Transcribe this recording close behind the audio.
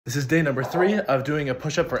This is day number 3 of doing a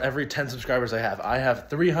push-up for every 10 subscribers I have. I have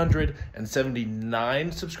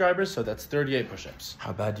 379 subscribers, so that's 38 push-ups.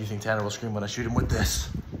 How bad do you think Tanner will scream when I shoot him with this?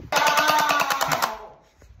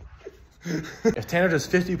 If Tanner does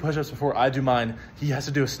 50 push-ups before I do mine, he has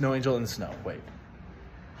to do a snow angel in the snow. Wait.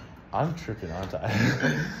 I'm tripping, aren't I?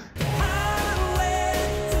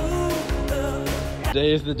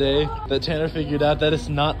 Today is the day that Tanner figured out that it's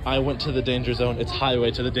not I went to the danger zone, it's highway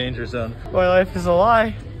to the danger zone. My life is a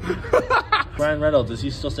lie. Ryan Reynolds, is he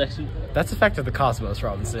still sexy? That's Effect of the Cosmos,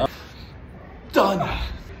 Robinson. Done!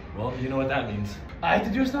 Well, you know what that means. I have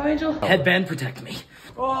to do a snow angel? Headband, protect me.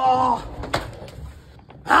 Oh!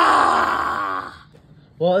 Ah!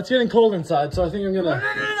 Well, it's getting cold inside, so I think I'm gonna...